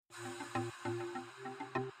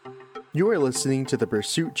You are listening to the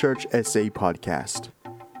Pursuit Church SA podcast.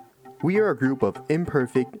 We are a group of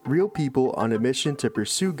imperfect, real people on a mission to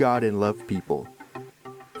pursue God and love people.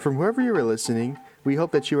 From wherever you are listening, we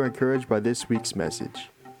hope that you are encouraged by this week's message.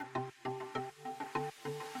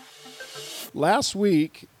 Last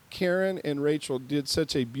week, Karen and Rachel did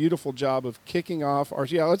such a beautiful job of kicking off our...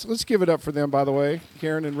 let's give it up for them, by the way.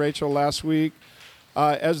 Karen and Rachel last week,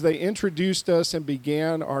 as they introduced us and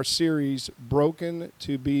began our series, Broken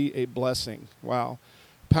to be a Blessing. Wow.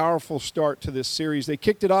 Powerful start to this series. They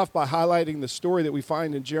kicked it off by highlighting the story that we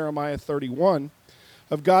find in Jeremiah 31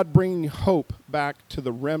 of God bringing hope back to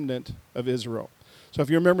the remnant of Israel. So if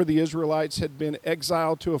you remember, the Israelites had been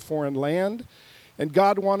exiled to a foreign land, and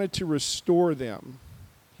God wanted to restore them.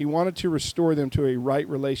 He wanted to restore them to a right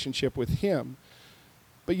relationship with Him.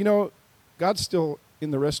 But God's still in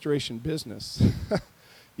the restoration business.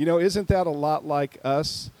 Isn't that a lot like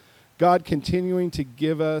us? God continuing to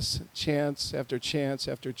give us chance after chance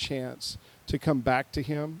after chance to come back to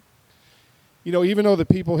Him. Even though the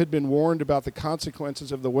people had been warned about the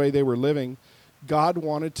consequences of the way they were living, God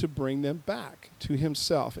wanted to bring them back to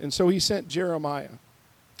Himself. And so He sent Jeremiah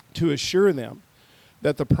to assure them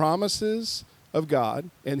that the promises of God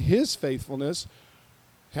and His faithfulness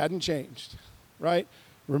hadn't changed, right?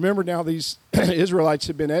 Remember now, these Israelites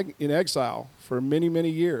had been in exile for many, many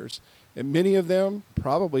years, and many of them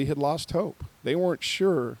probably had lost hope. They weren't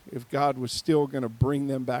sure if God was still going to bring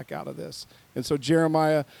them back out of this. And so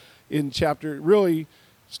Jeremiah,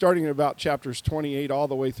 starting at about chapters 28 all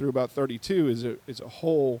the way through about 32, is a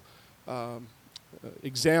whole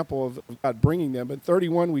example of God bringing them. But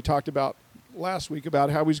 31, we talked about last week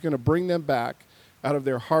about how He's going to bring them back out of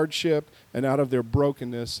their hardship and out of their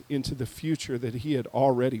brokenness into the future that He had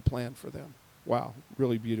already planned for them. Wow,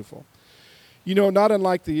 really beautiful. Not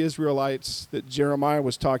unlike the Israelites that Jeremiah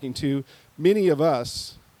was talking to, many of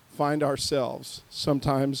us find ourselves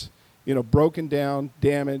sometimes in a broken down,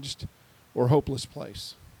 damaged, or hopeless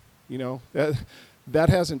place. That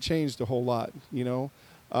hasn't changed a whole lot,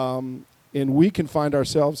 and we can find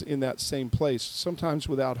ourselves in that same place, sometimes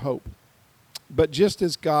without hope. But just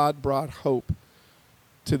as God brought hope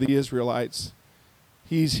to the Israelites,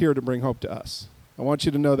 He's here to bring hope to us. I want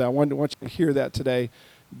you to know that. I want you to hear that today.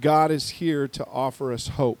 God is here to offer us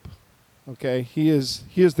hope. Okay? He is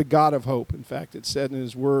the God of hope. In fact, it's said in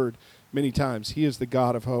His Word many times. He is the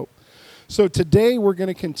God of hope. So today we're going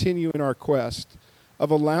to continue in our quest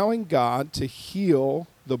of allowing God to heal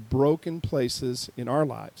the broken places in our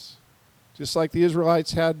lives. Just like the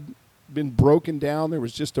Israelites had been broken down, there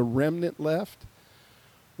was just a remnant left.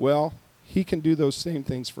 Well, He can do those same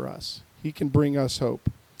things for us. He can bring us hope.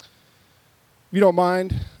 If you don't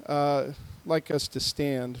mind, I'd like us to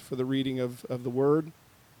stand for the reading of the Word.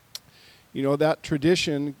 That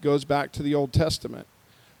tradition goes back to the Old Testament,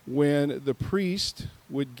 when the priest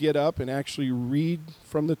would get up and actually read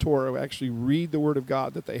from the Torah, actually read the Word of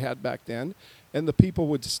God that they had back then, and the people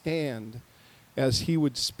would stand as he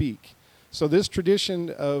would speak. So this tradition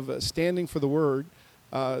of standing for the Word,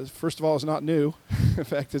 first of all, is not new. In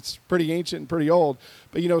fact, it's pretty ancient and pretty old.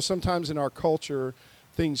 But sometimes in our culture,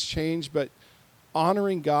 things change, but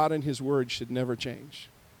honoring God and His Word should never change.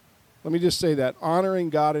 Let me just say that. Honoring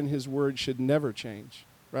God and His Word should never change,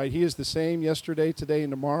 right? He is the same yesterday, today,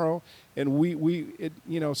 and tomorrow. And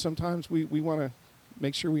sometimes we want to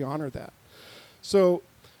make sure we honor that. So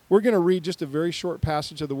we're going to read just a very short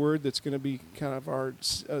passage of the Word that's going to be kind of our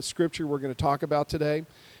scripture we're going to talk about today.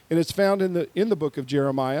 And it's found in the book of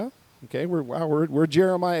Jeremiah. Okay, we're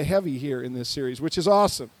Jeremiah heavy here in this series, which is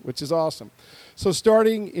awesome. So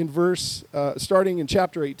starting in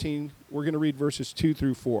chapter 18, we're going to read verses 2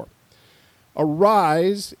 through 4.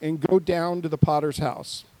 Arise and go down to the potter's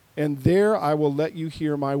house, and there I will let you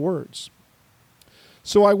hear my words.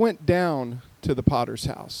 So I went down to the potter's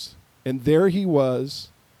house, and there he was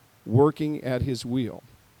working at his wheel.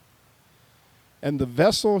 And the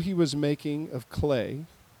vessel he was making of clay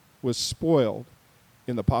was spoiled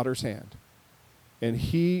in the potter's hand, and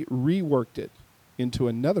he reworked it into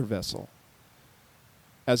another vessel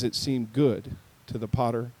as it seemed good to the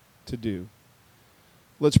potter to do.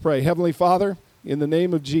 Let's pray. Heavenly Father, in the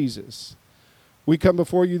name of Jesus, we come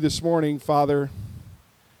before you this morning, Father,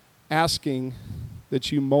 asking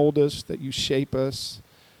that you mold us, that you shape us,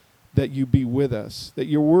 that you be with us, that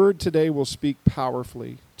your word today will speak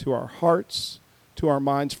powerfully to our hearts, to our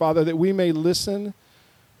minds, Father, that we may listen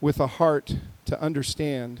with a heart to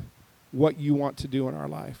understand what you want to do in our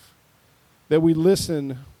life, that we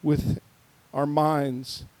listen with our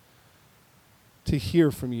minds to hear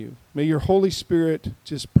from you. May your Holy Spirit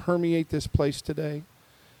just permeate this place today.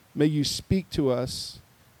 May you speak to us,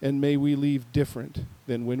 and may we leave different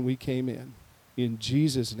than when we came in. In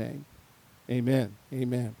Jesus' name, amen.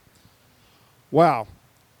 Amen. Wow.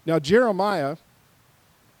 Now, Jeremiah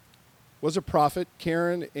was a prophet.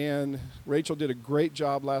 Karen and Rachel did a great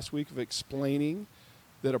job last week of explaining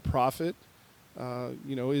that a prophet,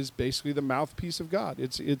 is basically the mouthpiece of God.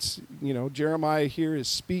 It's Jeremiah here is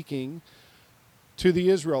speaking to the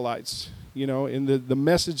Israelites. In the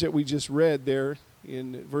message that we just read there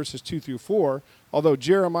in verses 2 through 4, although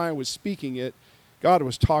Jeremiah was speaking it, God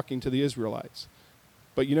was talking to the Israelites.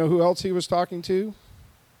 But you know who else he was talking to?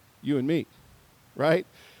 You and me, right?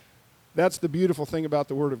 That's the beautiful thing about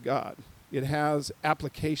the Word of God. It has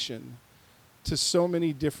application to so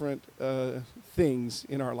many different things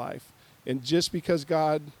in our life. And just because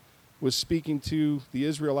God was speaking to the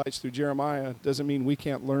Israelites through Jeremiah doesn't mean we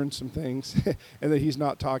can't learn some things and that he's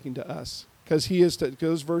not talking to us. Because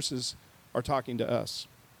those verses are talking to us.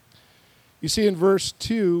 You see, in verse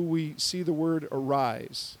 2, we see the word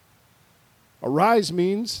arise. Arise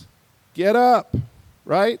means get up,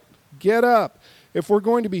 right? Get up. If we're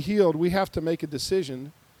going to be healed, we have to make a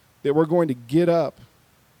decision that we're going to get up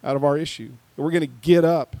out of our issue, that we're going to get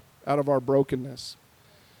up out of our brokenness.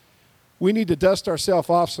 We need to dust ourselves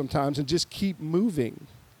off sometimes and just keep moving.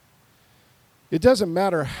 It doesn't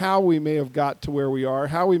matter how we may have got to where we are,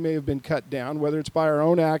 how we may have been cut down, whether it's by our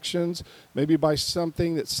own actions, maybe by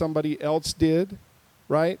something that somebody else did,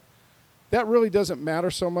 right? That really doesn't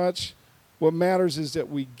matter so much. What matters is that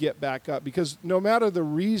we get back up, because no matter the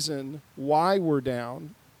reason why we're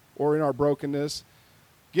down or in our brokenness,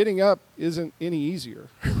 getting up isn't any easier,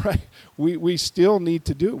 right? We still need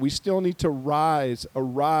to do it. We still need to arise,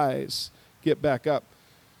 get back up.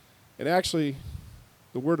 And actually,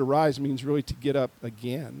 the word arise means really to get up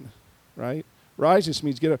again, right? Rise just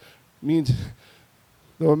means get up. Means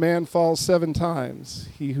though a man falls 7 times,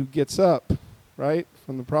 he who gets up, right?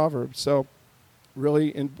 From the Proverbs. So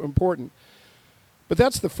really important. But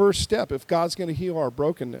that's the first step. If God's going to heal our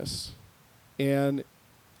brokenness and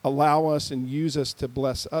allow us and use us to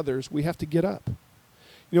bless others, we have to get up.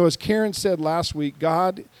 As Karen said last week,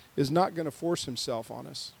 God is not going to force himself on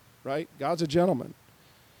us, right? God's a gentleman.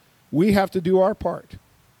 We have to do our part.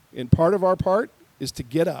 And part of our part is to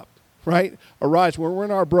get up, right? Arise. When we're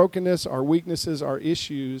in our brokenness, our weaknesses, our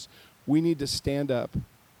issues, we need to stand up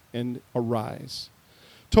and arise.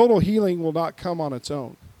 Total healing will not come on its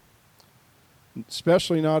own,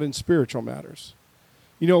 especially not in spiritual matters.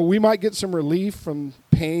 We might get some relief from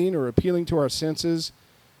pain or appealing to our senses,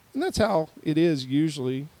 and that's how it is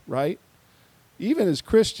usually, right? Even as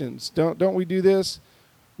Christians, don't we do this?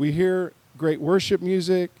 We hear great worship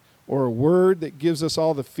music or a word that gives us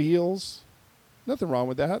all the feels. Nothing wrong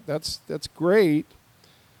with that. That's great.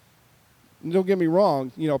 And don't get me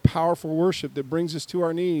wrong, powerful worship that brings us to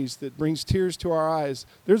our knees, that brings tears to our eyes.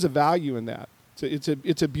 There's a value in that.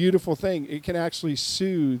 It's a beautiful thing. It can actually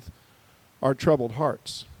soothe our troubled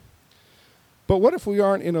hearts. But what if we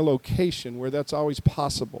aren't in a location where that's always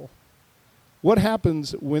possible? What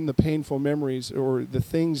happens when the painful memories or the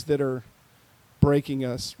things that are breaking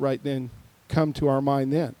us right then come to our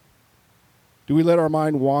mind then? Do we let our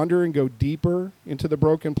mind wander and go deeper into the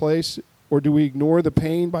broken place? Or do we ignore the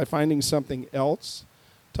pain by finding something else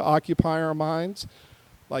to occupy our minds?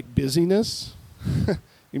 Like busyness?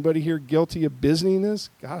 Anybody here guilty of busyness?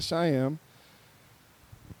 Gosh, I am.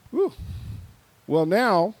 Whew. Well,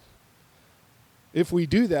 now, if we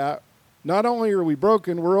do that, not only are we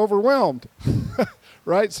broken, we're overwhelmed,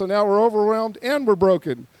 right? So now we're overwhelmed and we're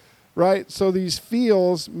broken, right? So these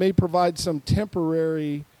feels may provide some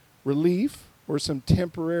temporary relief or some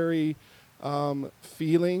temporary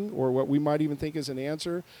feeling, or what we might even think is an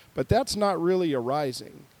answer, but that's not really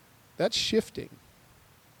arising. That's shifting.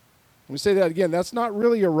 Let me say that again. That's not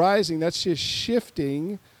really arising. That's just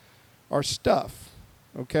shifting our stuff,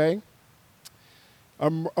 okay?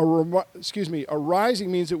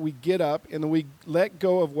 Arising means that we get up and then we let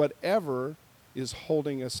go of whatever is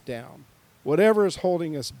holding us down, whatever is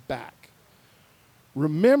holding us back.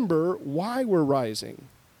 Remember why we're rising.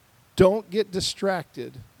 Don't get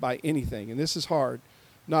distracted by anything, and this is hard.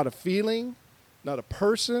 Not a feeling, not a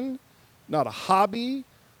person, not a hobby,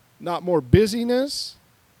 not more busyness.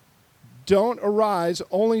 Don't arise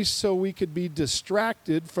only so we could be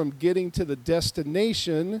distracted from getting to the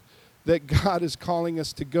destination that God is calling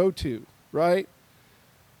us to go to, right?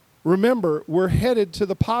 Remember, we're headed to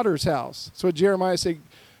the potter's house. So Jeremiah said,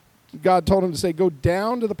 God told him to say, go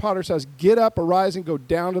down to the potter's house, get up, arise, and go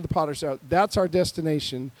down to the potter's house. That's our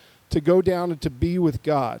destination, to go down and to be with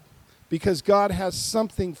God, because God has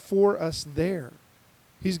something for us there.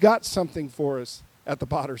 He's got something for us at the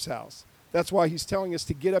potter's house. That's why he's telling us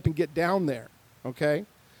to get up and get down there, okay?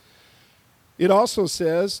 It also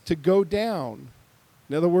says to go down.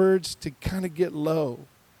 In other words, to kind of get low.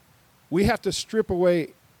 We have to strip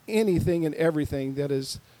away anything and everything that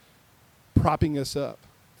is propping us up,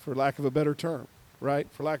 for lack of a better term, right?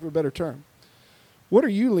 For lack of a better term. What are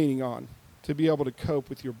you leaning on to be able to cope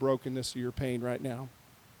with your brokenness or your pain right now?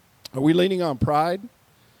 Are we leaning on pride?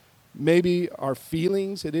 Maybe our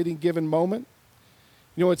feelings at any given moment?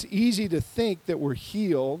 You know, it's easy to think that we're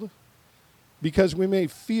healed because we may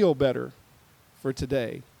feel better for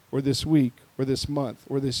today or this week or this month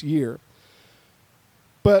or this year.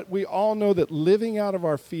 But we all know that living out of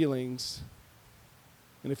our feelings,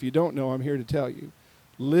 and if you don't know, I'm here to tell you,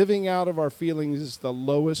 living out of our feelings is the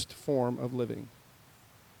lowest form of living.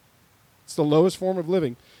 It's the lowest form of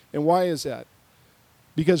living. And why is that?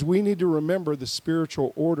 Because we need to remember the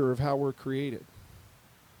spiritual order of how we're created.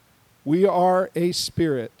 We are a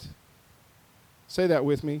spirit. Say that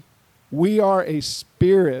with me. We are a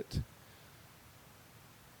spirit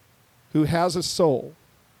who has a soul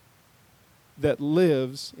that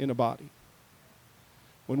lives in a body.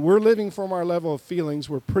 When we're living from our level of feelings,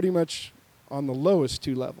 we're pretty much on the lowest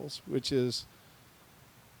two levels, which is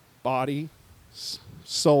body,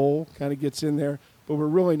 soul kind of gets in there, but we're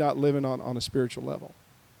really not living on a spiritual level,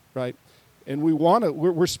 right? And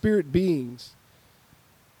we're spirit beings.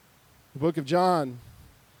 The book of John,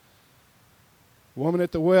 woman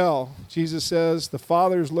at the well, Jesus says, the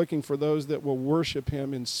Father is looking for those that will worship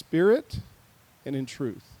him in spirit and in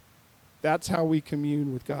truth. That's how we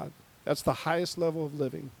commune with God. That's the highest level of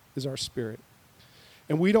living, is our spirit.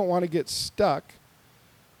 And we don't want to get stuck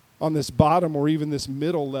on this bottom or even this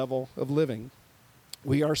middle level of living.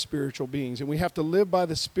 We are spiritual beings, and we have to live by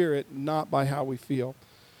the Spirit, not by how we feel.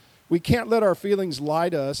 We can't let our feelings lie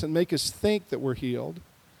to us and make us think that we're healed,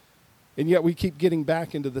 and yet we keep getting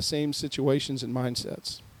back into the same situations and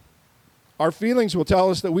mindsets. Our feelings will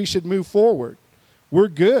tell us that we should move forward. We're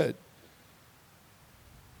good.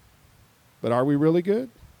 But are we really good?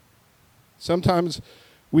 Sometimes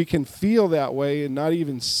we can feel that way and not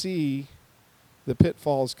even see the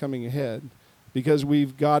pitfalls coming ahead because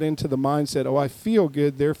we've got into the mindset, oh, I feel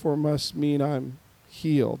good, therefore must mean I'm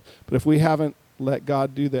healed. But if we haven't let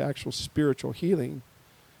God do the actual spiritual healing,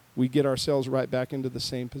 we get ourselves right back into the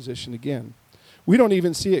same position again. We don't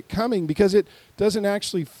even see it coming because it doesn't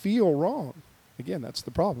actually feel wrong. Again, that's the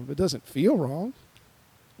problem. It doesn't feel wrong,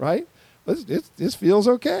 right? This feels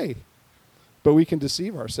okay. But we can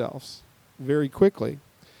deceive ourselves very quickly.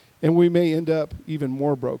 And we may end up even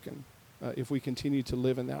more broken if we continue to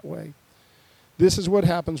live in that way. This is what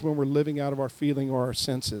happens when we're living out of our feeling or our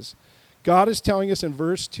senses. God is telling us in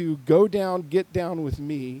verse 2, go down, get down with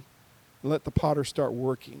me, and let the potter start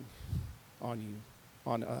working on you,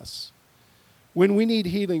 on us. When we need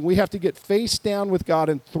healing, we have to get face down with God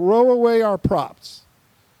and throw away our props.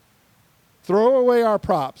 Throw away our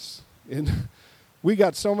props. And we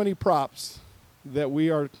got so many props that we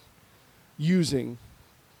are using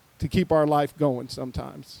to keep our life going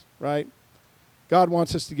sometimes, right? God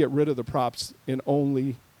wants us to get rid of the props and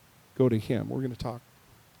only go to him. We're going to talk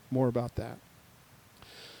more about that.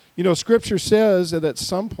 You know, Scripture says that at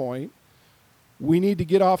some point we need to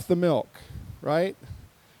get off the milk, right?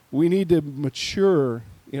 We need to mature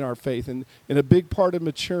in our faith. And a big part of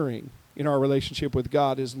maturing in our relationship with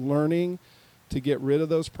God is learning to get rid of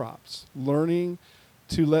those props, learning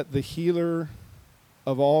to let the healer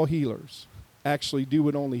of all healers actually do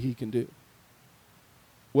what only he can do.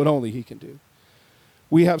 What only he can do.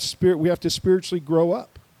 We have to spiritually grow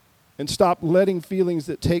up and stop letting feelings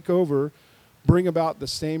that take over bring about the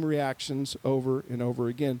same reactions over and over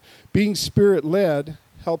again. Being Spirit-led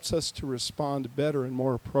helps us to respond better and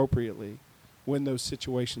more appropriately when those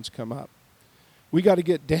situations come up. We got to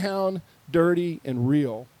get down, dirty, and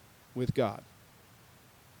real with God.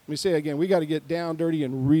 Let me say it again. We got to get down, dirty,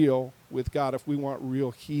 and real with God if we want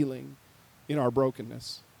real healing in our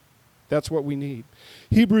brokenness. That's what we need.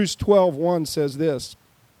 Hebrews 12:1 says this,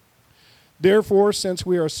 therefore, since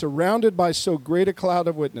we are surrounded by so great a cloud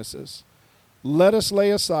of witnesses, let us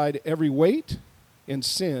lay aside every weight and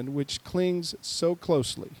sin which clings so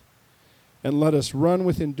closely, and let us run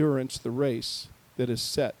with endurance the race that is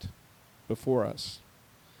set before us.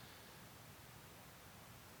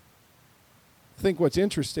 I think what's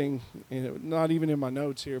interesting, not even in my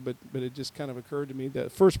notes here, but it just kind of occurred to me,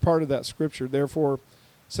 that first part of that scripture, therefore,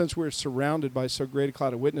 since we're surrounded by so great a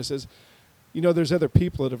cloud of witnesses, you know, there's other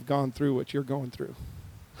people that have gone through what you're going through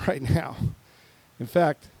right now. In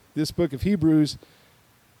fact, this book of Hebrews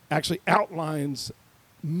actually outlines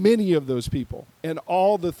many of those people and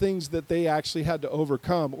all the things that they actually had to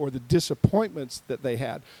overcome or the disappointments that they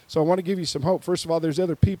had. So I want to give you some hope. First of all, there's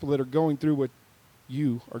other people that are going through what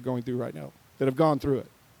you are going through right now. that have gone through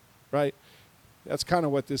it, right? That's kind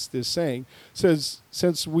of what this is saying. It says,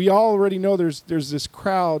 since we already know there's this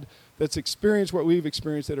crowd that's experienced what we've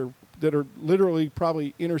experienced, that are literally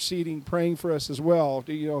probably interceding, praying for us as well,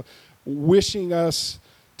 wishing us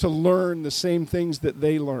to learn the same things that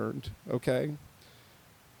they learned, okay?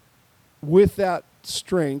 With that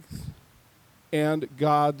strength and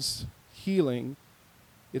God's healing,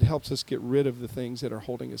 it helps us get rid of the things that are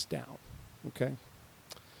holding us down, okay?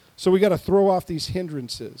 So we got to throw off these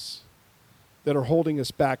hindrances that are holding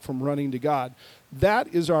us back from running to God.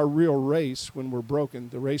 That is our real race when we're broken,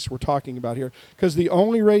 the race we're talking about here. Because the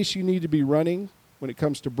only race you need to be running when it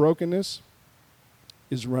comes to brokenness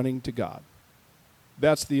is running to God.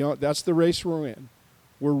 That's the race we're in.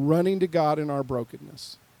 We're running to God in our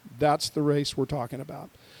brokenness. That's the race we're talking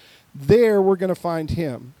about. There we're going to find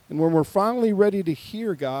him. And when we're finally ready to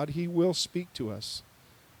hear God, he will speak to us.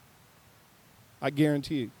 I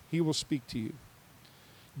guarantee you, he will speak to you.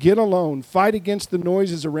 Get alone. Fight against the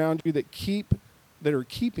noises around you that are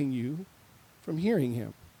keeping you from hearing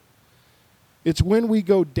him. It's when we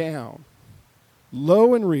go down,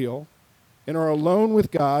 low and real, and are alone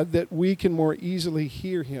with God that we can more easily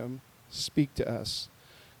hear him speak to us.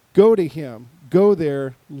 Go to him. Go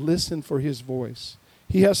there. Listen for his voice.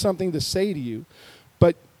 He has something to say to you,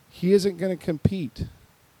 but he isn't going to compete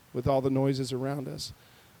with all the noises around us.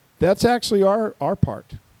 That's actually our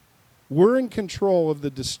part. We're in control of the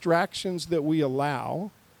distractions that we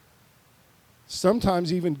allow,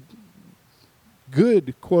 sometimes even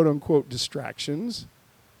good, quote-unquote, distractions.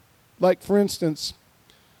 Like, for instance,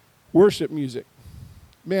 worship music.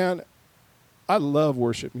 Man, I love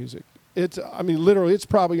worship music. Literally, it's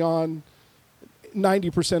probably on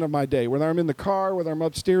 90% of my day. Whether I'm in the car, whether I'm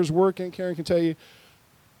upstairs working, Karen can tell you,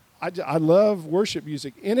 I love worship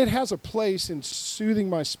music. And it has a place in soothing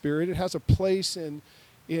my spirit. It has a place in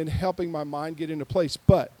helping my mind get into place.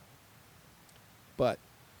 But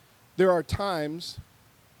there are times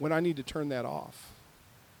when I need to turn that off.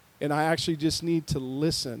 And I actually just need to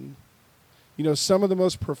listen. Some of the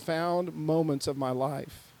most profound moments of my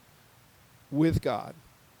life with God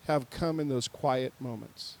have come in those quiet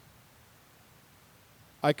moments.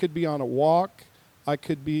 I could be on a walk. I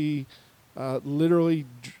could be literally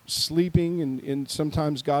sleeping, and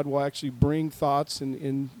sometimes God will actually bring thoughts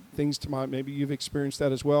and things to mind. Maybe you've experienced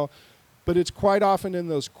that as well. But it's quite often in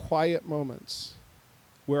those quiet moments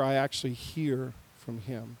where I actually hear from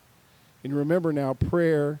him. And remember now,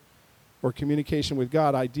 prayer or communication with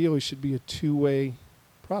God ideally should be a two-way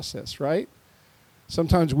process, right?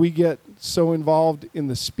 Sometimes we get so involved in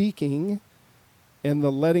the speaking and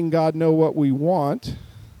the letting God know what we want.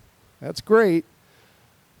 That's great.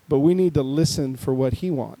 But we need to listen for what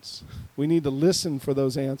he wants. We need to listen for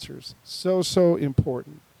those answers. So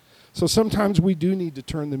important. So sometimes we do need to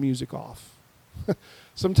turn the music off.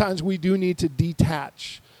 Sometimes we do need to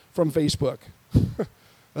detach from Facebook,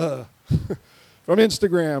 from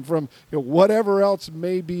Instagram, from whatever else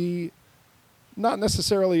may be not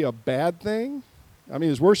necessarily a bad thing.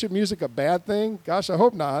 Is worship music a bad thing? Gosh, I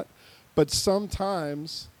hope not. But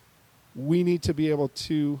sometimes we need to be able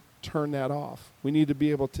to turn that off. We need to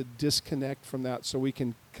be able to disconnect from that so we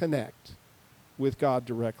can connect with God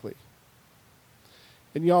directly.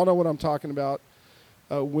 And y'all know what I'm talking about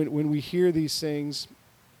when we hear these things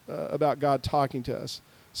about God talking to us.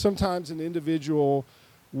 Sometimes an individual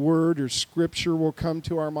word or scripture will come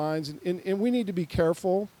to our minds, and we need to be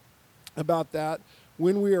careful about that.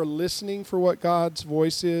 When we are listening for what God's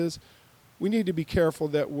voice is, we need to be careful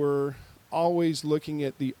that we're always looking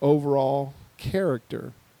at the overall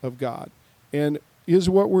character of God. And is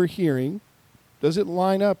what we're hearing, does it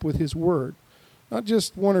line up with his word? Not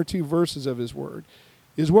just one or two verses of his word.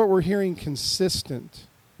 Is what we're hearing consistent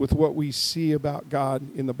with what we see about God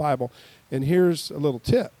in the Bible? And here's a little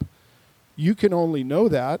tip. You can only know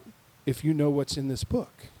that if you know what's in this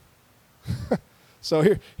book.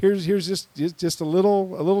 So here's just a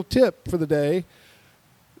little tip for the day.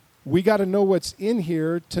 We got to know what's in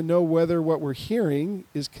here to know whether what we're hearing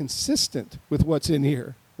is consistent with what's in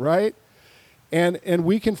here, right? And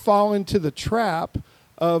we can fall into the trap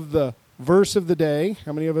of the verse of the day.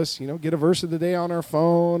 How many of us, get a verse of the day on our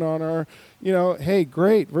phone, on our, hey,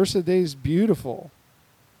 great, verse of the day is beautiful.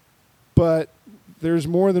 But there's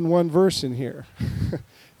more than one verse in here.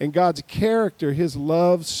 And God's character, his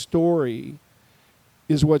love story,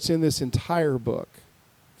 is what's in this entire book.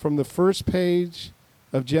 From the first page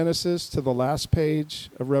of Genesis to the last page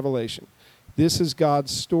of Revelation. This is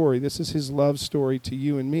God's story. This is his love story to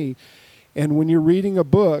you and me. And when you're reading a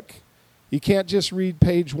book, you can't just read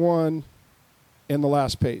page 1 and the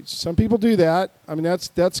last page. Some people do that.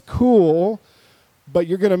 That's cool, but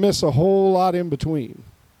you're going to miss a whole lot in between,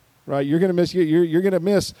 right? You're going to miss you're going to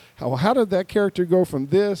miss how did that character go from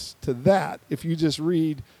this to that if you just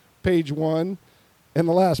read page 1 and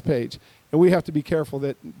the last page. And we have to be careful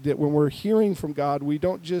that when we're hearing from God, we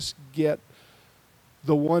don't just get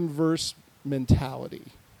the one verse mentality.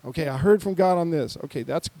 Okay, I heard from God on this. Okay,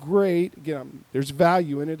 that's great. Again, there's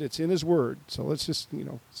value in it. It's in His Word. So let's just,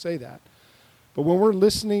 say that. But when we're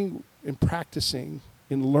listening and practicing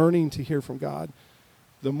and learning to hear from God,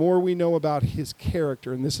 the more we know about His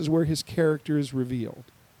character, and this is where His character is revealed.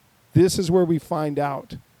 This is where we find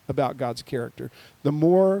out about God's character. The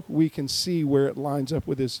more we can see where it lines up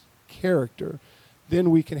with His character, then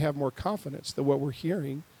we can have more confidence that what we're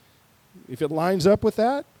hearing, if it lines up with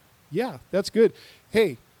that, yeah, that's good.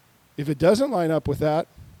 Hey, if it doesn't line up with that,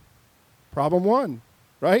 problem 1,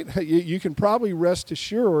 right? You can probably rest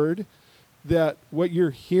assured that what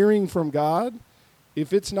you're hearing from God,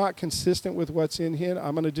 if it's not consistent with what's in Him,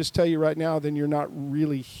 I'm going to just tell you right now, then you're not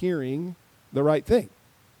really hearing the right thing,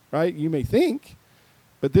 right? You may think,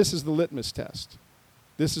 but this is the litmus test.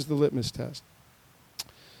 This is the litmus test.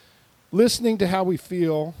 Listening to how we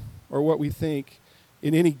feel or what we think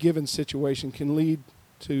in any given situation can lead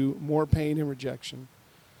to more pain and rejection.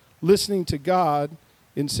 Listening to God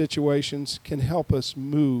in situations can help us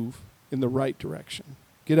move in the right direction.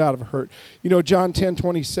 Get out of hurt. John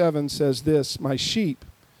 10:27 says this, "My sheep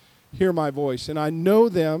hear my voice, and I know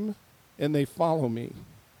them, and they follow me."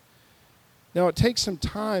 Now, it takes some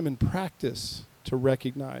time and practice to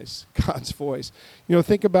recognize God's voice.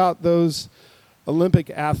 Think about those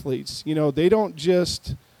Olympic athletes. They don't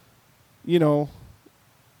just,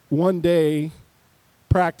 one day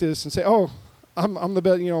practice and say, oh, I'm the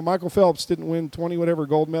best. Michael Phelps didn't win 20 whatever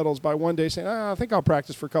gold medals by one day saying, I think I'll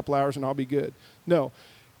practice for a couple hours and I'll be good. No.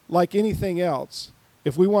 Like anything else,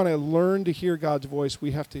 if we want to learn to hear God's voice,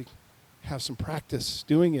 we have to have some practice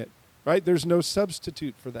doing it, right? There's no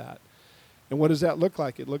substitute for that. And what does that look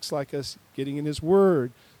like? It looks like us getting in His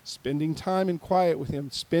Word, spending time in quiet with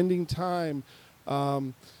Him, spending time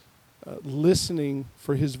listening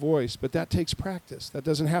for His voice. But that takes practice. That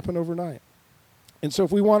doesn't happen overnight. And so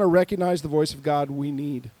if we want to recognize the voice of God, we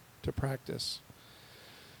need to practice.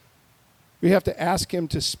 We have to ask Him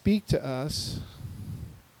to speak to us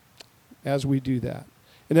as we do that.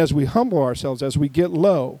 And as we humble ourselves, as we get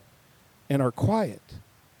low and are quiet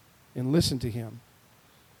and listen to Him,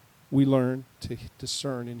 we learn to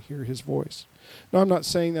discern and hear His voice. Now, I'm not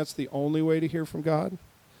saying that's the only way to hear from God,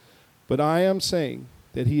 but I am saying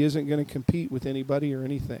that He isn't going to compete with anybody or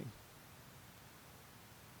anything.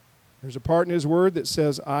 There's a part in His Word that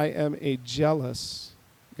says, I am a jealous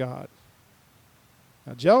God.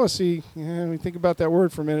 Now, jealousy, we think about that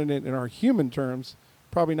word for a minute in our human terms,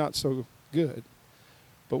 probably not so good.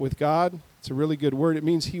 But with God, it's a really good word. It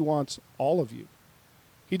means He wants all of you.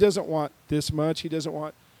 He doesn't want this much. He doesn't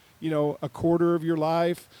want, a quarter of your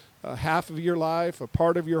life, half of your life, a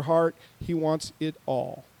part of your heart. He wants it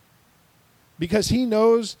all. Because He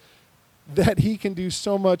knows that He can do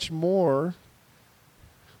so much more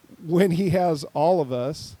when He has all of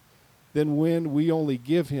us than when we only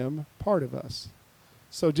give Him part of us.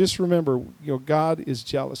 So just remember, God is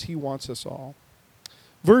jealous. He wants us all.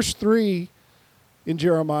 Verse 3 in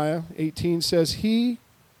Jeremiah 18 says, He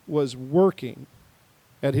was working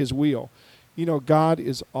at His wheel. God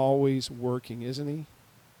is always working, isn't He?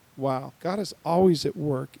 Wow. God is always at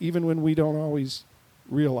work, even when we don't always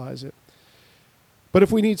realize it. But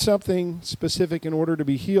if we need something specific in order to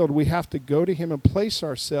be healed, we have to go to Him and place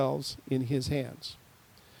ourselves in His hands.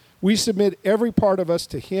 We submit every part of us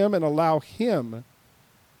to Him and allow Him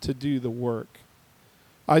to do the work.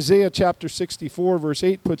 Isaiah chapter 64, verse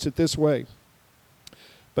 8 puts it this way.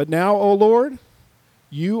 But now, O Lord,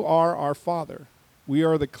 You are our Father. We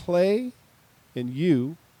are the clay, and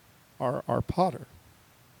You are our potter.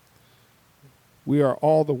 We are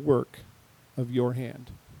all the work of Your hand.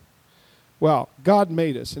 Well, God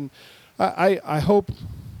made us, and I hope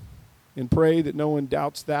and pray that no one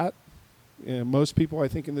doubts that. Most people, I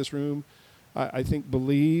think, in this room, I think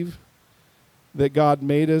believe that God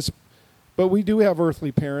made us. But we do have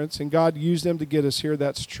earthly parents, and God used them to get us here.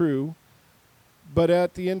 That's true. But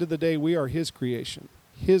at the end of the day, we are His creation,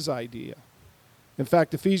 His idea. In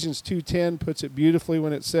fact, Ephesians 2:10 puts it beautifully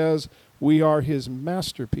when it says, we are His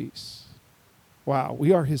masterpiece. Wow,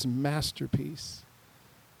 we are His masterpiece.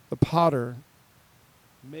 The potter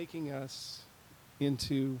making us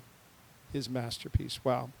into His masterpiece.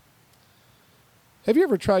 Wow. Have you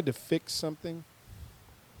ever tried to fix something?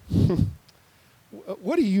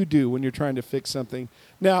 What do you do when you're trying to fix something?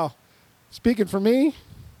 Now, speaking for me,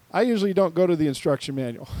 I usually don't go to the instruction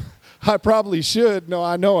manual. I probably should. No,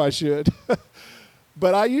 I know I should.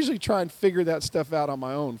 But I usually try and figure that stuff out on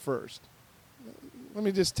my own first. Let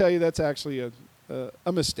me just tell you, that's actually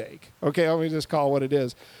a mistake. Okay, let me just call it what it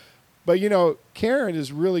is. But, Karen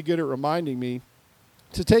is really good at reminding me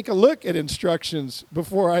to take a look at instructions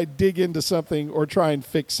before I dig into something or try and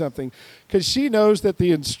fix something, because she knows that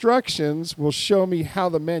the instructions will show me how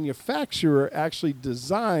the manufacturer actually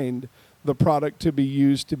designed the product to be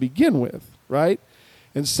used to begin with, right?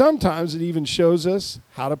 And sometimes it even shows us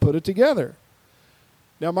how to put it together.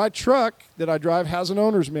 Now, my truck that I drive has an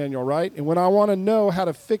owner's manual, right? And when I want to know how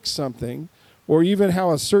to fix something or even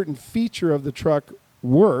how a certain feature of the truck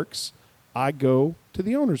works, I go to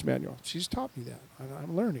the owner's manual. She's taught me that.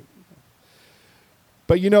 I'm learning.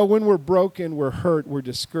 But when we're broken, we're hurt, we're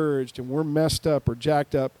discouraged, and we're messed up or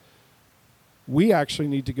jacked up, we actually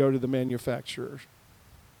need to go to the manufacturer.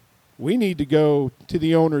 We need to go to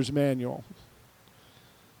the owner's manual,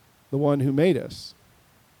 the one who made us,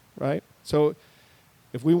 right? So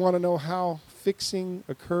if we want to know how fixing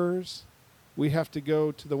occurs, we have to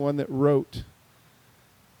go to the one that wrote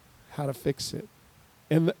how to fix it,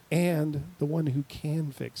 and the one who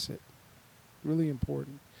can fix it. Really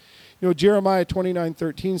important. Jeremiah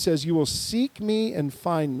 29:13 says, "You will seek me and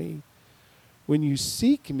find me when you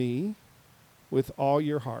seek me with all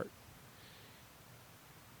your heart."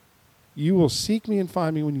 You will seek me and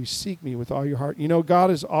find me when you seek me with all your heart.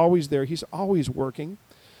 God is always there. He's always working.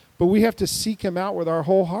 But we have to seek him out with our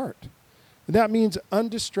whole heart. And that means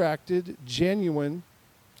undistracted, genuine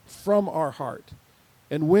from our heart.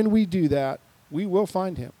 And when we do that, we will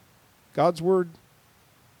find him. God's word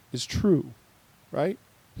is true, right?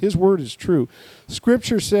 His word is true.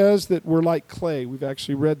 Scripture says that we're like clay. We've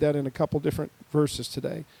actually read that in a couple different verses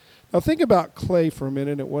today. Now think about clay for a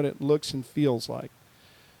minute and what it looks and feels like.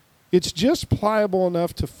 It's just pliable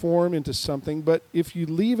enough to form into something, but if you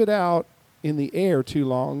leave it out in the air too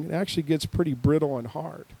long, it actually gets pretty brittle and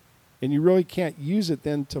hard. And you really can't use it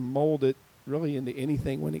then to mold it really into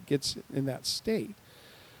anything when it gets in that state.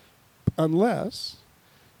 Unless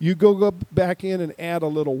you go back in and add a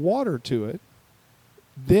little water to it,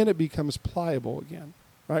 then it becomes pliable again,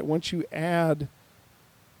 right? Once you add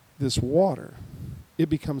this water, it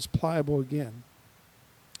becomes pliable again.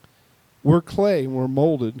 We're clay and we're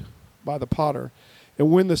molded by the potter.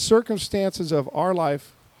 And when the circumstances of our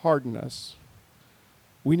life harden us,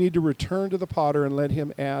 we need to return to the potter and let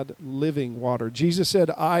him add living water. Jesus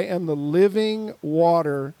said, "I am the living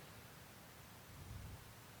water."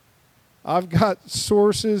 I've got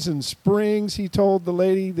sources and springs, he told the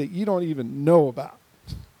lady, that you don't even know about.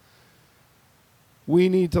 We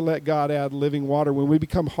need to let God add living water when we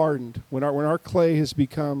become hardened, when our clay has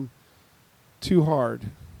become too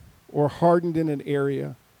hard or hardened in an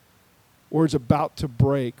area or is about to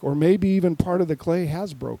break, or maybe even part of the clay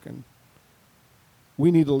has broken. We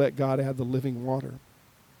need to let God add the living water.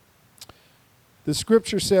 The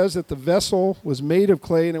scripture says that the vessel was made of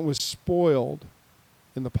clay and it was spoiled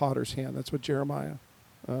in the potter's hand. That's what Jeremiah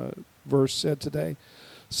verse said today.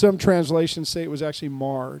 Some translations say it was actually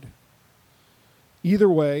marred. Either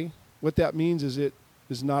way, what that means is it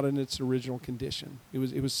is not in its original condition.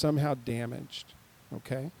 It was somehow damaged.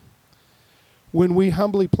 Okay? When we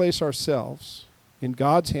humbly place ourselves in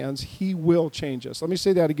God's hands, he will change us. Let me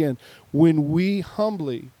say that again. When we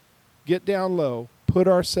humbly get down low, put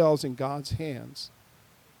ourselves in God's hands,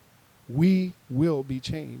 we will be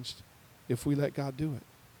changed if we let God do it.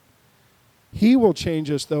 He will change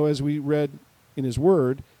us, though, as we read in his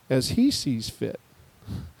word, as he sees fit.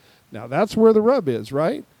 Now, that's where the rub is,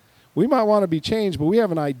 right? We might want to be changed, but we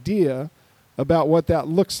have an idea about what that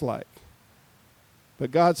looks like.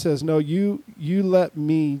 But God says, no, you let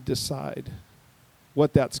me decide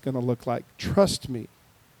what that's going to look like. Trust me.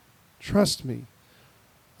 Trust me.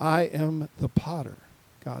 I am the potter,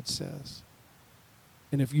 God says.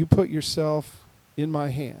 And if you put yourself in my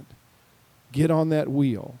hand, get on that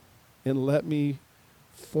wheel and let me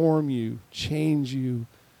form you, change you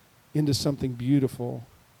into something beautiful,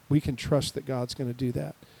 we can trust that God's going to do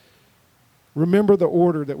that. Remember the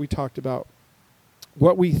order that we talked about.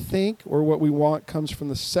 What we think or what we want comes from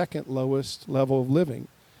the second lowest level of living.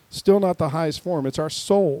 Still not the highest form. It's our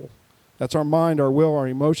soul. That's our mind, our will, our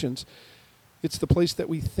emotions. It's the place that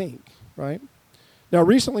we think, right? Now,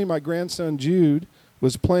 recently my grandson Jude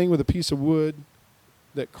was playing with a piece of wood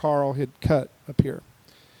that Carl had cut up here.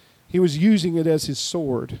 He was using it as his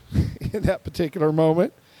sword in that particular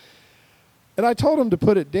moment. And I told him to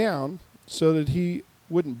put it down so that he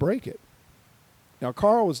wouldn't break it. Now,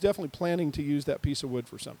 Carl was definitely planning to use that piece of wood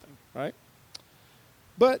for something, right?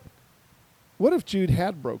 But what if Jude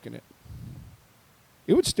had broken it?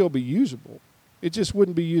 It would still be usable. It just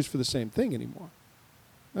wouldn't be used for the same thing anymore.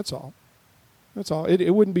 That's all. That's all.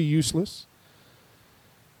 It wouldn't be useless.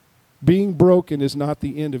 Being broken is not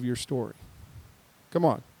the end of your story. Come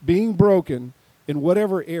on. Being broken in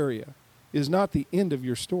whatever area is not the end of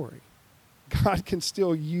your story. God can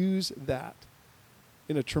still use that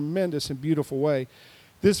in a tremendous and beautiful way.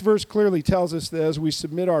 This verse clearly tells us that as we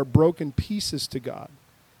submit our broken pieces to God,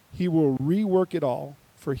 He will rework it all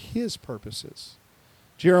for His purposes.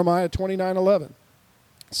 Jeremiah 29:11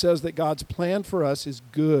 says that God's plan for us is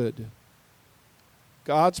good.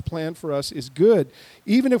 God's plan for us is good.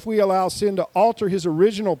 Even if we allow sin to alter His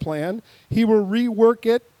original plan, He will rework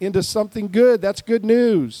it into something good. That's good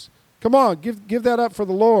news. Come on, give that up for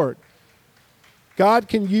the Lord. God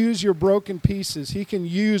can use your broken pieces. He can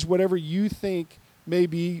use whatever you think may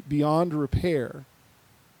be beyond repair.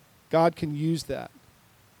 God can use that.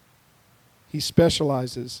 He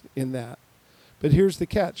specializes in that. But here's the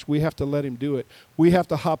catch. We have to let Him do it. We have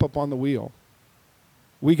to hop up on the wheel.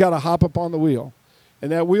 We got to hop up on the wheel.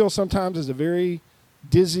 And that wheel sometimes is a very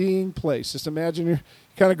dizzying place. Just imagine you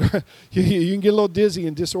can get a little dizzy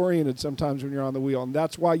and disoriented sometimes when you're on the wheel. And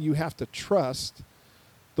that's why you have to trust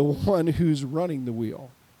the one who's running the wheel.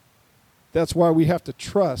 That's why we have to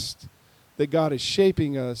trust that God is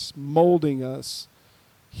shaping us, molding us,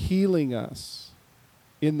 healing us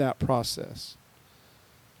in that process.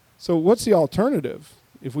 So what's the alternative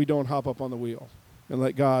if we don't hop up on the wheel and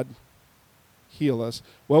let God heal us?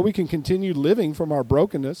 Well, we can continue living from our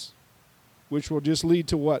brokenness, which will just lead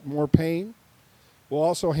to what? More pain. Will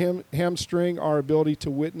also hamstring our ability to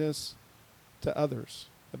witness to others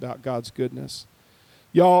about God's goodness.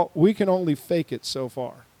 Y'all, we can only fake it so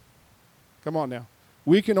far. Come on now.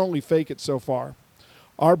 We can only fake it so far.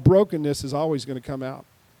 Our brokenness is always going to come out.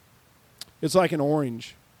 It's like an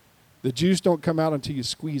orange. The juice don't come out until you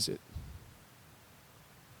squeeze it.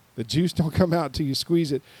 The juice don't come out until you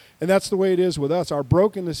squeeze it. And that's the way it is with us. Our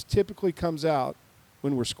brokenness typically comes out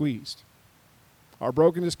when we're squeezed. Our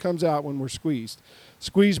brokenness comes out when we're squeezed.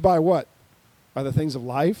 Squeezed by what? By the things of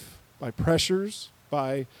life, by pressures,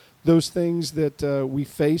 by those things that we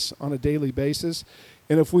face on a daily basis.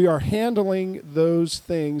 And if we are handling those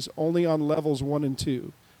things only on levels 1 and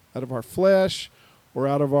 2, out of our flesh or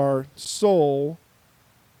out of our soul,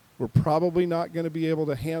 we're probably not going to be able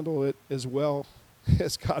to handle it as well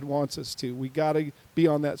as God wants us to. We got to be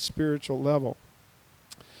on that spiritual level.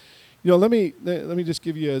 You know, let me just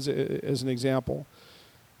give you as an example.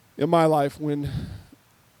 In my life,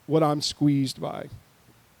 what I'm squeezed by,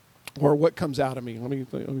 or what comes out of me. Let me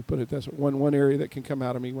put it this way. One area that can come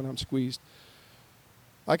out of me when I'm squeezed.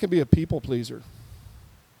 I can be a people pleaser.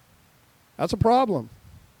 That's a problem.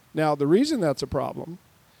 Now, the reason that's a problem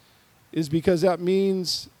is because that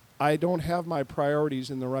means I don't have my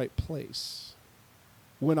priorities in the right place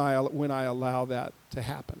when I allow that to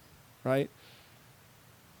happen, right?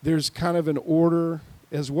 There's kind of an order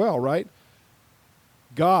as well, right?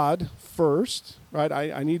 God first, right?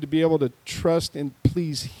 I need to be able to trust and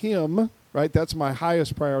please Him, right? That's my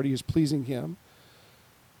highest priority, is pleasing Him.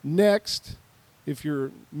 Next, if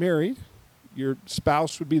you're married, your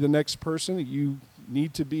spouse would be the next person that you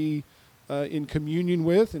need to be in communion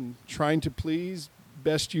with and trying to please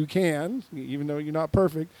best you can, even though you're not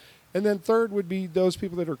perfect. And then third would be those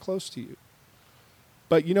people that are close to you.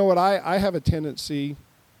 But you know what? I have a tendency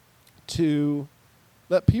to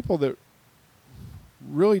let people that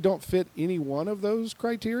really don't fit any one of those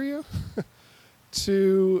criteria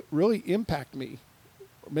to really impact me,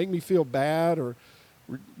 make me feel bad, or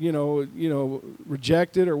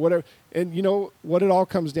rejected or whatever. And you know what it all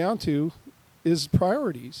comes down to is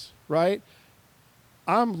priorities, right?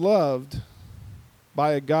 I'm loved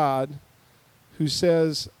by a God who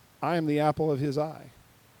says I am the apple of His eye.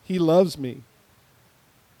 He loves me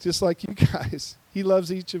just like you guys. He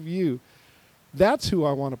loves each of you. That's who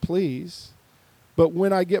I want to please. But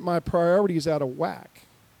when I get my priorities out of whack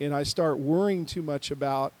and I start worrying too much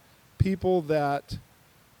about people that,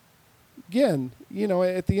 again,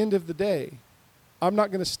 at the end of the day, I'm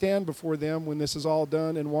not going to stand before them when this is all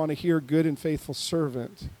done and want to hear good and faithful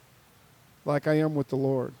servant like I am with the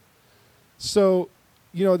Lord. So,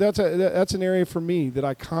 that's an area for me that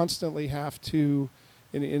I constantly have to,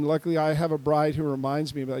 and luckily I have a bride who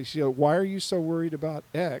reminds me about, why are you so worried about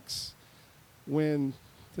X when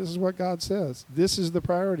this is what God says? This is the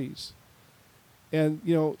priorities. And,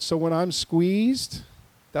 so when I'm squeezed,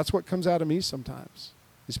 that's what comes out of me sometimes,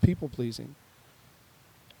 is people pleasing.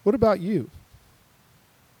 What about you?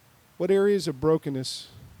 What areas of brokenness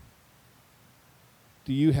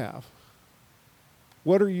do you have?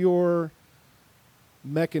 What are your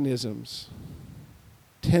mechanisms,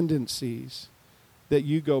 tendencies that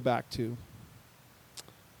you go back to?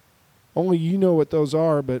 Only you know what those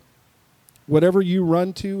are, but Whatever you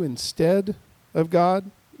run to instead of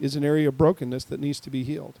God is an area of brokenness that needs to be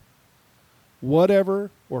healed.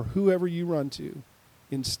 Whatever or whoever you run to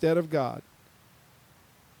instead of God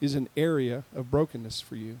is an area of brokenness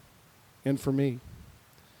for you and for me.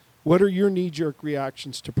 What are your knee-jerk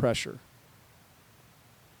reactions to pressure?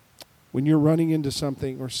 When you're running into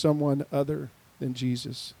something or someone other than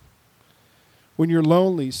Jesus. When you're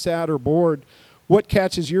lonely, sad, or bored, what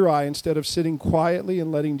catches your eye instead of sitting quietly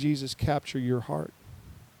and letting Jesus capture your heart?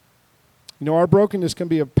 You know, our brokenness can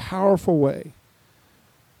be a powerful way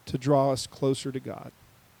to draw us closer to God.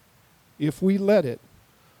 If we let it,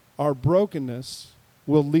 our brokenness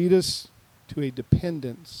will lead us to a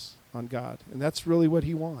dependence on God. And that's really what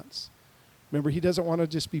he wants. Remember, he doesn't want to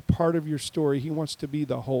just be part of your story. He wants to be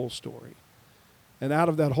the whole story. And out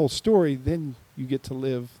of that whole story, then you get to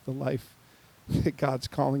live the life that God's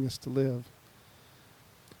calling us to live.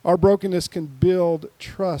 Our brokenness can build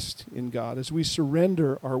trust in God as we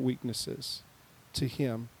surrender our weaknesses to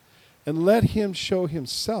him and let him show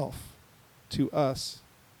himself to us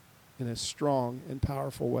in a strong and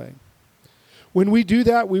powerful way. When we do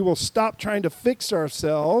that, we will stop trying to fix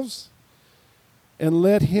ourselves and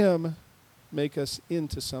let him make us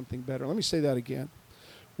into something better. Let me say that again.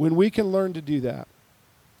 When we can learn to do that,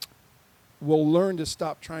 we'll learn to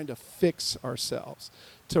stop trying to fix ourselves,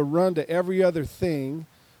 to run to every other thing,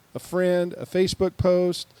 a friend, a Facebook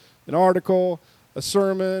post, an article, a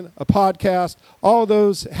sermon, a podcast. All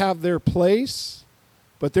those have their place,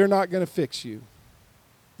 but they're not going to fix you.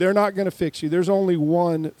 They're not going to fix you. There's only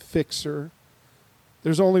one fixer.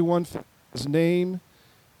 There's only one fixer. His name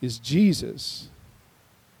is Jesus.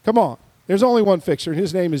 Come on. There's only one fixer, and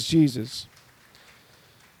his name is Jesus.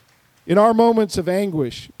 In our moments of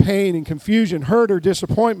anguish, pain, and confusion, hurt, or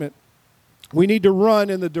disappointment, we need to run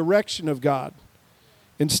in the direction of God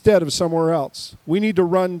instead of somewhere else. We need to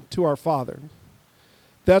run to our Father.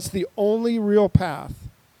 That's the only real path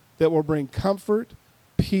that will bring comfort,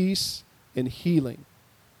 peace, and healing.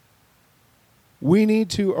 We need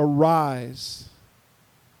to arise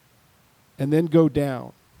and then go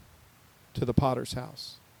down to the potter's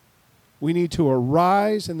house. We need to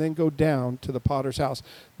arise and then go down to the potter's house.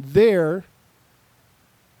 There,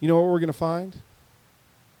 you know what we're going to find?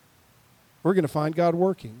 We're going to find God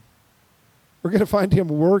working. We're going to find him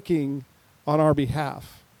working on our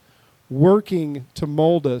behalf, working to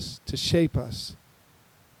mold us, to shape us,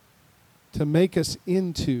 to make us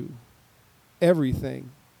into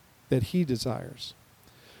everything that he desires.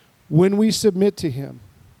 When we submit to him,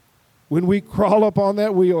 when we crawl up on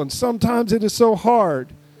that wheel, and sometimes it is so hard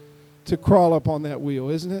to crawl up on that wheel,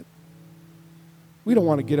 isn't it? We don't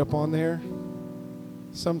want to get up on there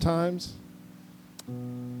sometimes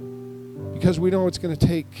because we know it's going to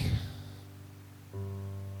take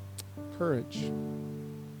courage.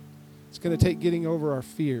 It's going to take getting over our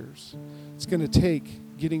fears. It's going to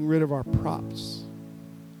take getting rid of our props.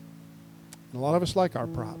 And a lot of us like our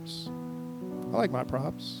props. I like my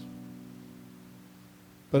props.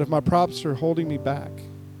 But if my props are holding me back,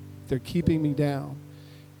 if they're keeping me down,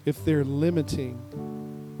 if they're limiting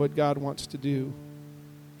what God wants to do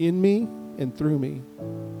in me and through me,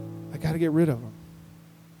 I got to get rid of them.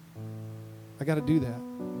 I got to do that.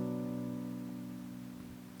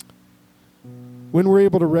 When we're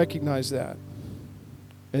able to recognize that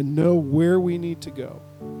and know where we need to go,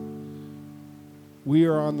 we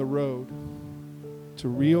are on the road to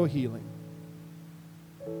real healing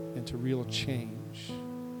and to real change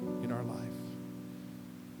in our life.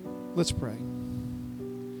 Let's pray.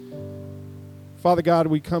 Father God,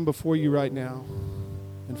 we come before you right now.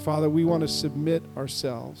 And Father, we want to submit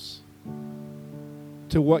ourselves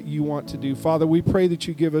to what you want to do. Father, we pray that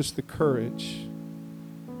you give us the courage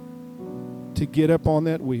to get up on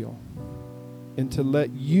that wheel and to let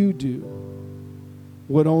you do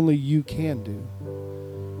what only you can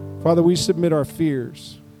do. Father, we submit our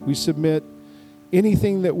fears. We submit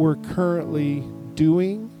anything that we're currently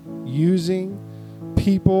doing, using,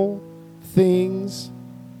 people, things,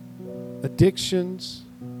 addictions,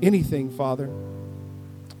 anything, Father.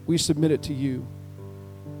 We submit it to you.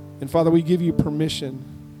 And Father, we give you permission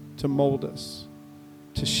to mold us,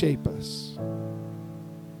 to shape us.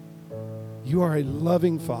 You are a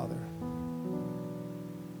loving Father.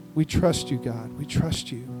 We trust you, God. We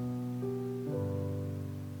trust you.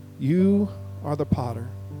 You are the potter.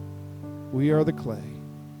 We are the clay.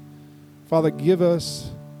 Father, give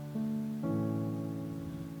us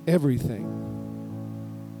everything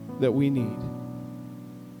that we need.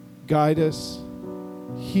 Guide us.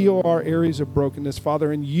 Heal our areas of brokenness,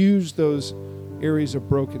 Father, and use those areas of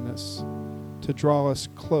brokenness to draw us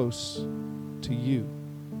close to you.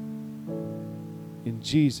 In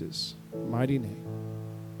Jesus' mighty name.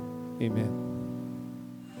 Amen.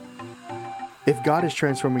 If God is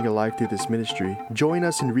transforming your life through this ministry, join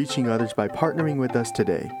us in reaching others by partnering with us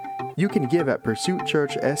today. You can give at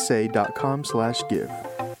pursuitchurchsa.com/give.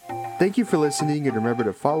 Thank you for listening, and remember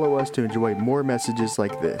to follow us to enjoy more messages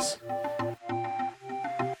like this.